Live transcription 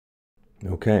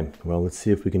Okay, well, let's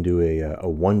see if we can do a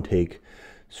one-take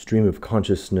stream of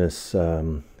consciousness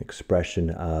expression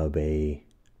of at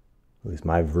least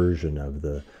my version of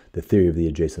the theory of the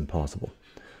adjacent possible.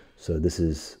 So this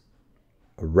is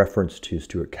a reference to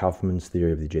Stuart Kauffman's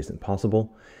theory of the adjacent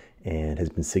possible and has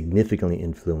been significantly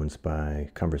influenced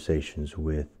by conversations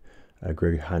with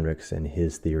Gregory Heinrichs and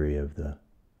his theory of the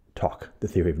TOK, the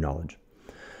theory of knowledge.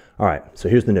 All right, so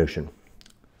here's the notion.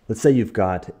 Let's say you've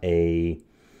got a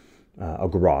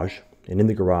garage, and in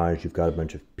the garage you've got a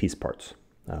bunch of piece parts,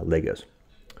 Legos.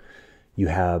 You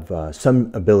have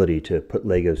some ability to put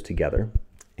Legos together,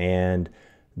 and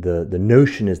the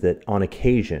notion is that on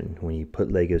occasion when you put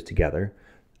Legos together,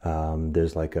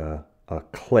 there's like a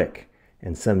click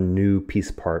and some new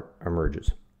piece part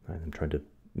emerges. Right? I'm trying to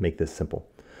make this simple.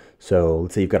 So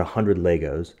let's say you've got 100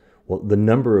 Legos. Well, the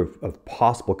number of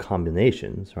possible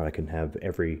combinations, right? I can have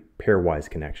every pairwise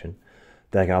connection.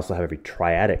 Then I can also have every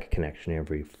triadic connection,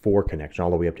 every 4 connection,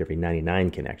 all the way up to every 99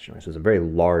 connection. Right? So it's a very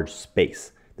large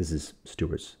space. This is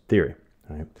Stuart's theory.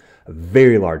 Right? A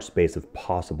very large space of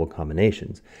possible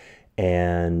combinations.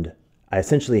 And I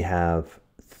essentially have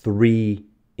 3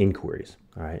 inquiries.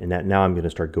 All right, and now I'm going to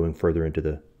start going further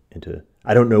into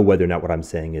I don't know whether or not what I'm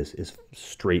saying is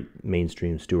straight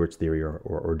mainstream Stuart's theory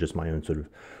or just my own sort of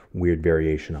weird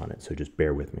variation on it. So just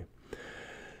bear with me.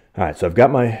 All right, so I've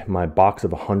got my box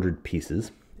of 100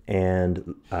 pieces,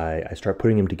 and I start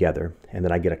putting them together, and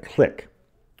then I get a click.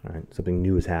 All right, something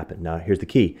new has happened. Now here's the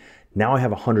key. Now I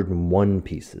have 101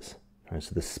 pieces. All right,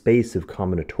 so the space of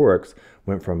combinatorics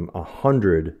went from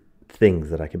 100 things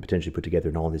that I can potentially put together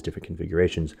in all these different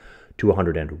configurations to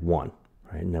 101.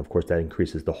 Right? And of course that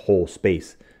increases the whole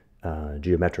space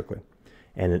geometrically.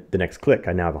 And at the next click,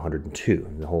 I now have 102,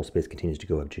 and the whole space continues to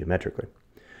go up geometrically.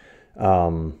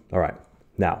 All right,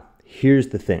 now here's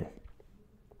the thing.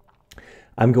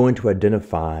 I'm going to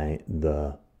identify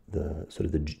the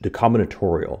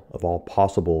combinatorial of all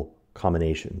possible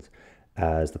combinations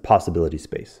as the possibility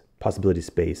space. Possibility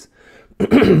space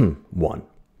 1.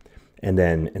 And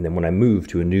then when I move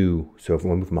to a new, so if I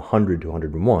move from 100 to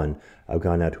 101, I've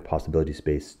gone now to possibility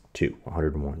space 2,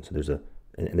 101. So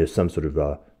there's some sort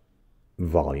of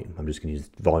volume. I'm just going to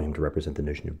use volume to represent the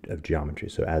notion of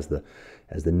geometry. So as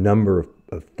the number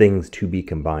of things to be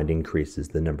combined increases,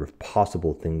 the number of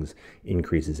possible things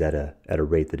increases at a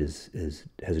rate that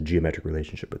has a geometric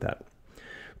relationship with that,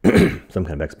 some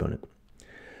kind of exponent.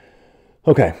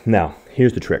 Okay, now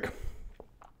here's the trick.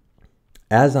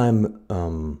 As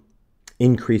I'm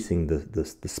increasing the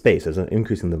space, as I'm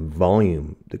increasing the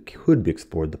volume that could be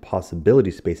explored, the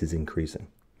possibility space is increasing.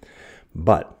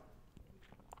 But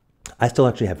I still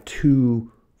actually have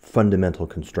 2 fundamental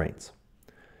constraints.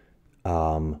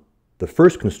 The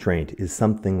first constraint is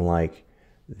something like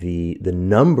the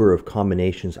number of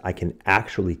combinations I can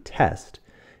actually test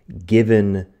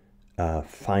given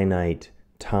finite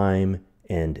time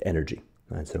and energy.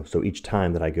 Right? So each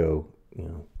time that I go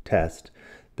test,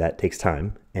 that takes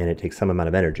time and it takes some amount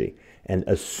of energy. And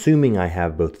assuming I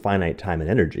have both finite time and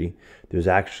energy, there's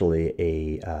actually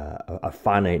a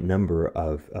finite number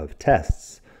of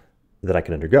tests that I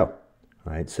can undergo.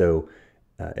 Right? So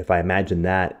if I imagine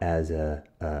that as a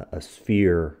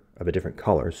sphere of a different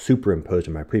color superimposed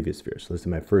on my previous sphere. So let's say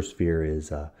my first sphere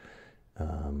is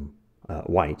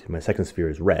white, and my second sphere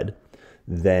is red.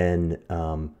 Then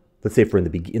let's say in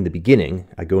the beginning,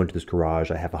 I go into this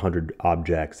garage, I have 100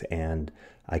 objects, and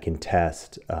I can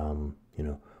test,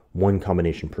 1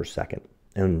 combination per second.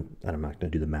 And I'm not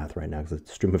going to do the math right now because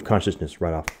it's stream of consciousness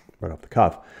right off the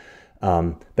cuff.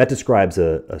 That describes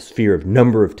a sphere of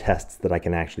number of tests that I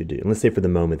can actually do. And let's say for the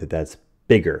moment that that's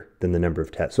bigger than the number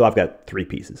of tests. So I've got 3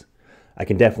 pieces. I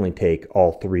can definitely take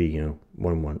all 3,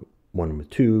 one with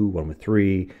 2, 1 with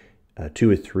 3, 2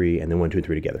 with 3, and then 1, 2, and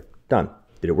 3 together. Done.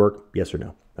 Did it work? Yes or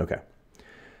no? Okay.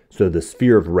 So the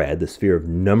sphere of red, the sphere of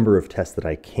number of tests that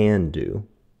I can do,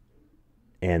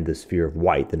 and the sphere of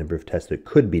white, the number of tests that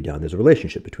could be done, there's a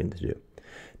relationship between the 2.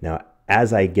 Now,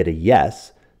 as I get a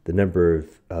yes, the number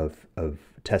of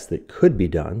tests that could be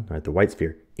done, right, the white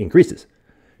sphere, increases.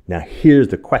 Now, here's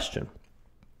the question.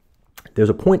 There's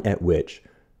a point at which,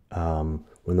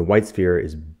 when the white sphere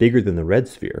is bigger than the red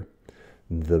sphere,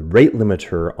 the rate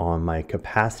limiter on my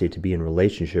capacity to be in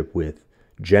relationship with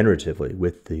generatively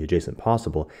with the adjacent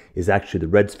possible is actually the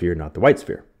red sphere, not the white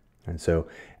sphere. And so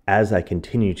as I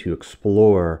continue to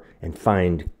explore and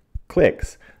find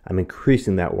clicks, I'm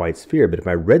increasing that white sphere. But if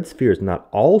my red sphere is not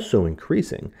also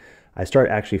increasing, I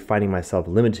start actually finding myself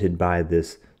limited by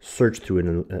this search through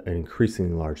an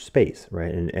increasingly large space,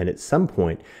 right? And at some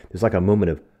point, there's like a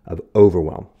moment of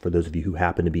overwhelm. For those of you who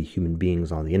happen to be human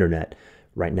beings on the internet,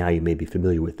 right now you may be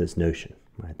familiar with this notion.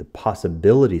 right? The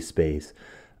possibility space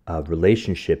of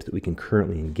relationships that we can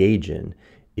currently engage in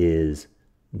is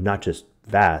not just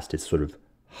vast, it's sort of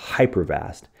hyper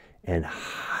vast and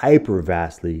hyper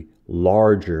vastly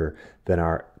larger than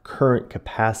our current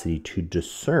capacity to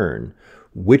discern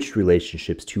which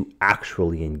relationships to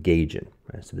actually engage in.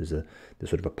 Right? So there's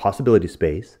sort of a possibility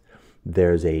space.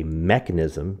 There's a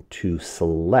mechanism to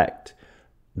select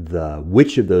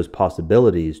which of those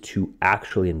possibilities to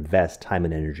actually invest time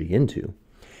and energy into.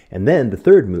 And then the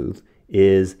third move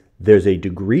is there's a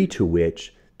degree to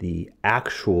which the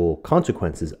actual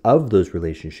consequences of those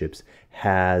relationships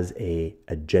has a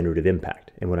generative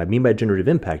impact. And what I mean by generative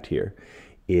impact here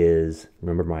is,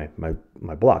 remember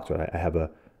my blocks, right? I have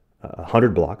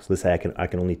 100 blocks. Let's say I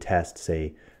can only test,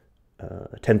 say,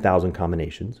 10,000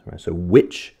 combinations, right? So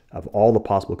which of all the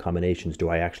possible combinations do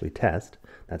I actually test?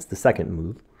 That's the second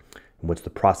move. And what's the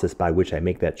process by which I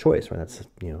make that choice, right? That's, it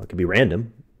could be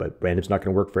random, but random's not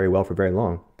going to work very well for very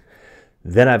long.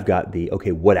 Then I've got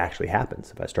okay, what actually happens?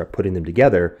 If I start putting them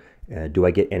together, do I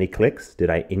get any clicks?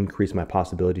 Did I increase my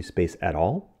possibility space at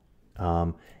all?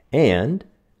 And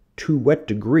to what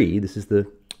degree, this is the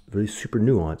really super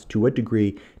nuanced, to what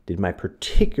degree did my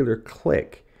particular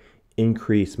click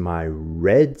increase my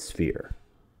red sphere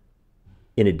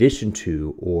in addition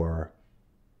to or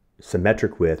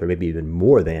symmetric with or maybe even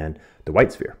more than the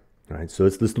white sphere? Right, so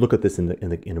let's look at this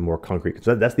in a more concrete.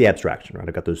 So that's the abstraction, right?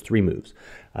 I've got those three moves.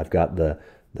 I've got the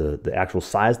actual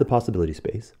size of the possibility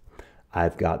space.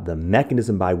 I've got the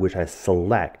mechanism by which I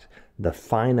select the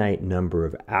finite number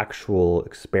of actual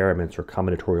experiments or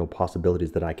combinatorial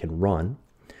possibilities that I can run.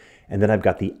 And then I've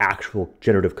got the actual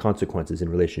generative consequences in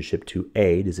relationship to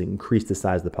A, does it increase the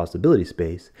size of the possibility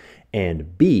space?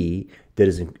 And B,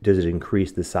 does it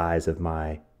increase the size of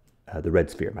the red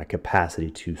sphere, my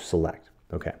capacity to select?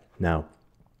 Okay, now,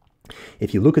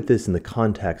 if you look at this in the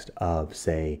context of,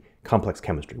 say, complex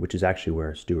chemistry, which is actually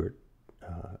where Stewart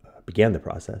began the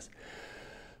process,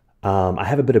 I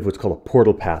have a bit of what's called a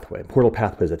portal pathway. Portal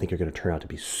pathways, I think, are going to turn out to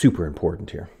be super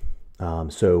important here.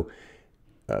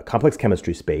 Complex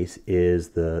chemistry space is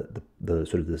the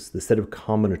sort of the set of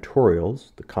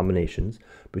combinatorials, the combinations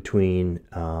between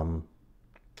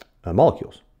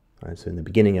molecules. Right? So in the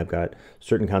beginning, I've got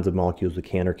certain kinds of molecules that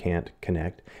can or can't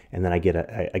connect, and then I get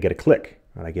a click.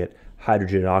 Right? I get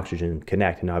hydrogen and oxygen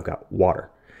connect, and now I've got water.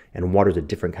 And water is a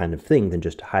different kind of thing than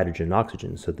just hydrogen and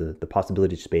oxygen. So the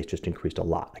possibility space just increased a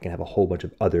lot. I can have a whole bunch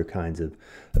of other kinds of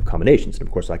combinations. And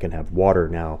of course, I can have water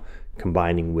now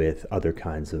combining with other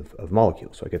kinds of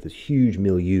molecules. So I get this huge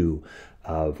milieu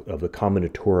of the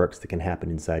combinatorics that can happen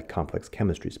inside complex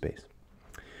chemistry space.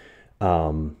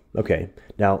 Okay,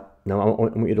 now I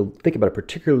want you to think about a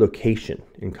particular location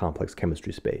in complex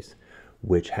chemistry space,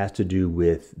 which has to do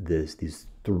with these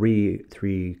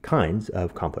three kinds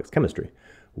of complex chemistry.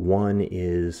 One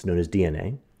is known as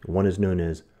DNA, one is known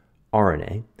as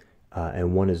RNA,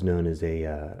 and one is known as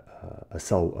a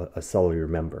cellular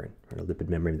membrane, right? A lipid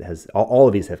membrane that has, all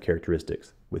of these have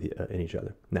characteristics in each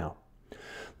other. Now,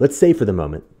 let's say for the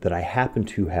moment that I happen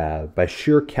to have, by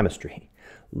sheer chemistry,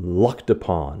 lucked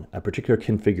upon a particular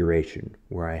configuration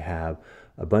where I have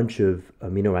a bunch of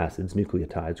amino acids,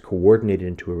 nucleotides, coordinated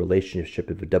into a relationship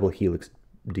of a double helix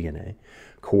DNA,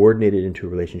 coordinated into a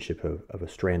relationship of a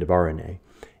strand of RNA,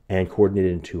 and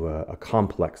coordinated into a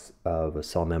complex of a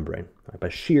cell membrane, right? By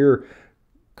sheer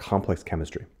complex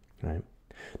chemistry. Right?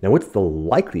 Now, what's the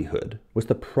likelihood, what's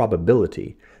the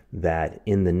probability that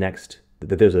in the next,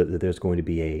 that there's going to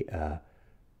be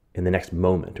in the next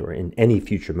moment or in any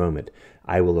future moment,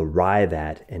 I will arrive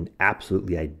at an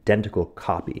absolutely identical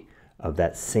copy of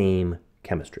that same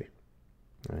chemistry?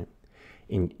 Right?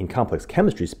 In complex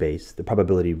chemistry space, the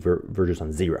probability verges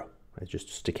on zero. It's just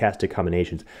stochastic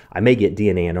combinations. I may get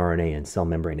DNA and RNA and cell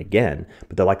membrane again,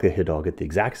 but the likelihood I'll get the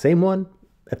exact same one,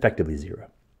 effectively zero.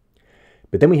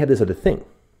 But then we have this other thing,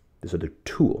 this other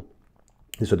tool,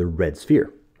 this other red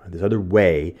sphere, right? This other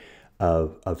way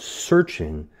of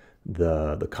searching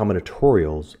the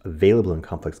combinatorials available in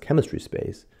complex chemistry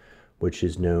space, which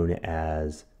is known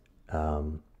as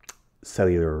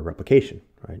cellular replication,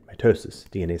 right? Mitosis,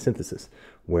 DNA synthesis,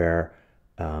 where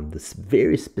the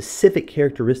very specific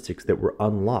characteristics that were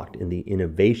unlocked in the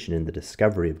innovation and the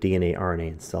discovery of DNA, RNA,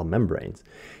 and cell membranes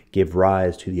give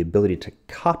rise to the ability to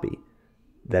copy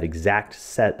that exact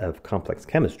set of complex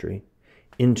chemistry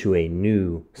into a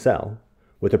new cell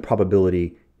with a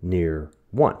probability near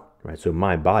 1. Right? So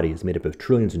my body is made up of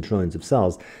trillions and trillions of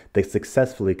cells that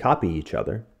successfully copy each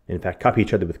other. In fact, copy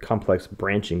each other with complex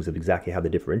branchings of exactly how they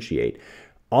differentiate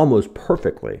almost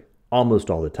perfectly,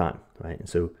 almost all the time. Right? And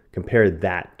so compare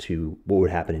that to what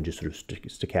would happen in just sort of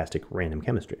stochastic random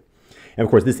chemistry. And of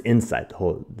course, this insight,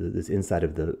 this insight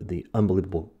of the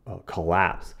unbelievable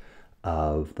collapse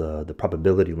of the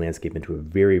probability landscape into a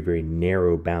very, very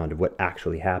narrow bound of what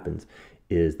actually happens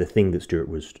is the thing that Stewart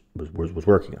was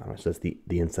working on. So that's the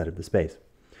insight of the space.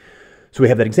 So we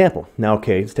have that example. Now,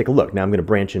 okay, let's take a look. Now I'm going to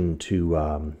branch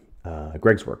into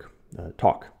Greg's work,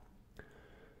 TOK.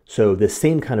 So this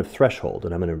same kind of threshold,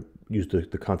 and I'm going to use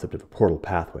the concept of a portal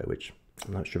pathway, which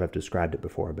I'm not sure if I've described it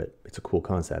before, but it's a cool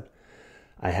concept.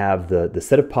 I have the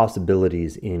set of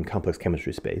possibilities in complex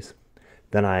chemistry space.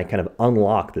 Then I kind of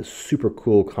unlock this super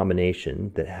cool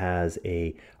combination that has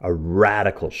a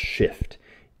radical shift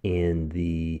in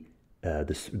the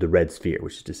red sphere,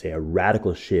 which is to say a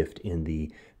radical shift in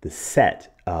the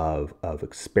set of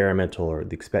experimental, or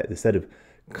the set of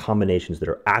combinations that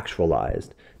are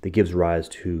actualized that gives rise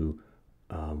to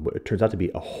what it turns out to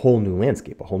be a whole new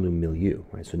landscape, a whole new milieu.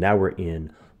 Right? So now we're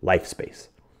in life space.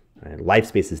 Right? Life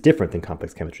space is different than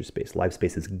complex chemistry space. Life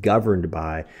space is governed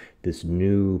by this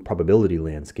new probability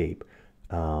landscape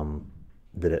of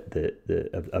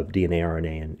DNA,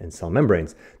 RNA, and cell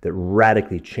membranes that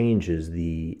radically changes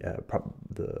the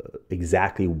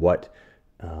exactly what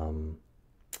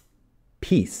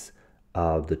piece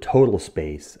of the total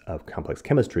space of complex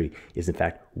chemistry is in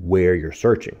fact where you're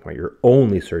searching. Right? You're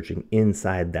only searching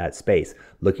inside that space,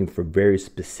 looking for very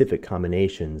specific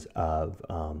combinations of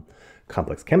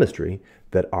complex chemistry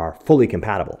that are fully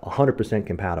compatible, 100%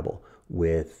 compatible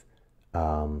with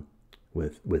DNA,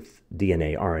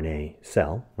 RNA,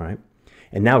 cell, right?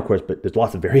 And now, of course, but there's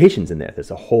lots of variations in there.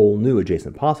 There's a whole new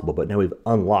adjacent possible, but now we've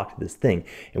unlocked this thing.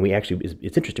 And we actually,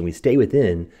 it's interesting, we stay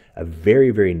within a very,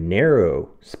 very narrow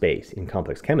space in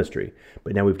complex chemistry,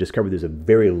 but now we've discovered there's a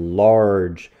very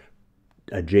large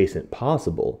adjacent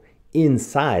possible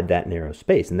inside that narrow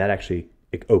space. And that actually,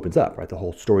 it opens up, right? The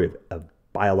whole story of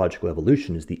biological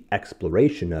evolution is the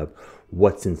exploration of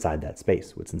what's inside that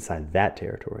space, what's inside that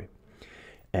territory.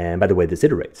 And by the way, this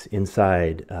iterates.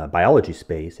 Inside biology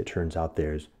space, it turns out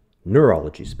there's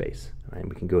neurology space. Right?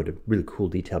 We can go into really cool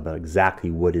detail about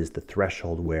exactly what is the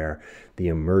threshold where the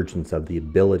emergence of the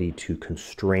ability to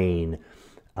constrain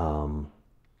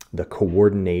the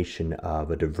coordination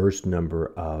of a diverse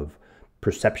number of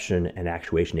perception and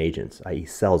actuation agents, i.e.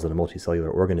 cells in a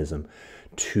multicellular organism,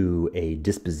 to a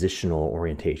dispositional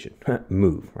orientation,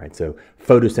 move. Right? So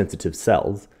photosensitive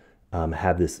cells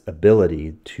have this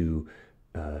ability to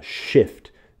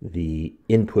shift the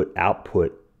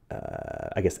input-output,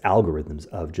 algorithms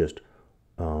of just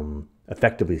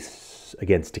effectively,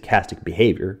 again, stochastic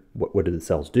behavior. What do the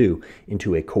cells do?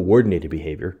 Into a coordinated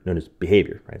behavior known as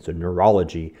behavior. Right? So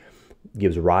neurology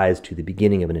gives rise to the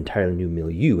beginning of an entirely new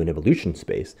milieu in evolution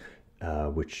space,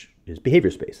 which is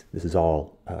behavior space. This is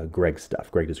all Greg's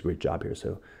stuff. Greg does a great job here.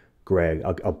 So Greg,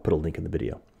 I'll put a link in the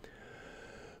video.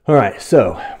 All right,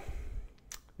 so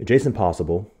adjacent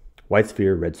possible, white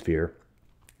sphere, red sphere.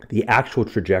 The actual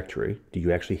trajectory, do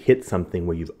you actually hit something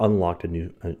where you've unlocked a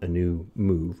new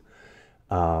move?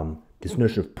 This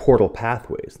notion of portal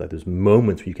pathways, like there's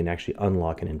moments where you can actually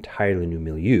unlock an entirely new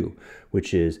milieu,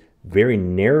 which is very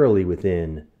narrowly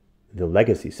within the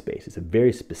legacy space. It's a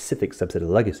very specific subset of the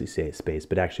legacy space,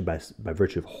 but actually by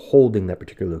virtue of holding that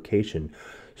particular location,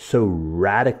 so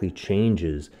radically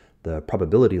changes the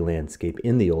probability landscape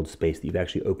in the old space that you've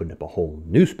actually opened up a whole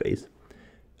new space,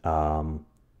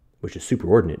 which is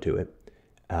superordinate to it.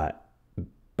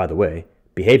 By the way,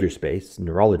 behavior space,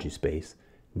 neurology space,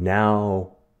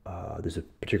 now there's a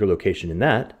particular location in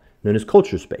that known as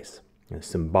culture space. A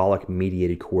symbolic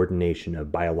mediated coordination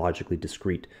of biologically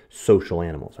discrete social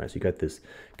animals. Right? So you got this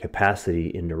capacity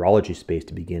in neurology space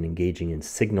to begin engaging in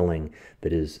signaling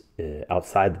that is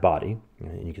outside the body,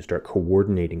 right? And you can start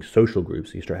coordinating social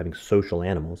groups. So you start having social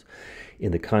animals.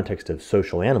 In the context of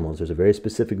social animals, there's a very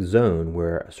specific zone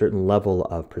where a certain level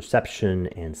of perception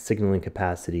and signaling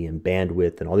capacity and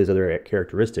bandwidth and all these other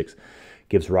characteristics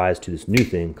gives rise to this new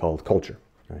thing called culture.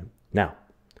 Right? Now,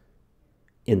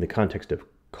 in the context of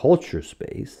culture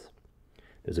space,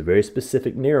 there's a very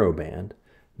specific narrow band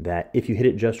that, if you hit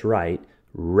it just right,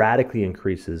 radically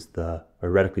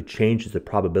radically changes the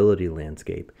probability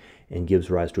landscape and gives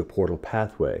rise to a portal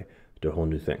pathway to a whole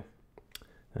new thing.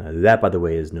 That, by the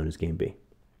way, is known as game B.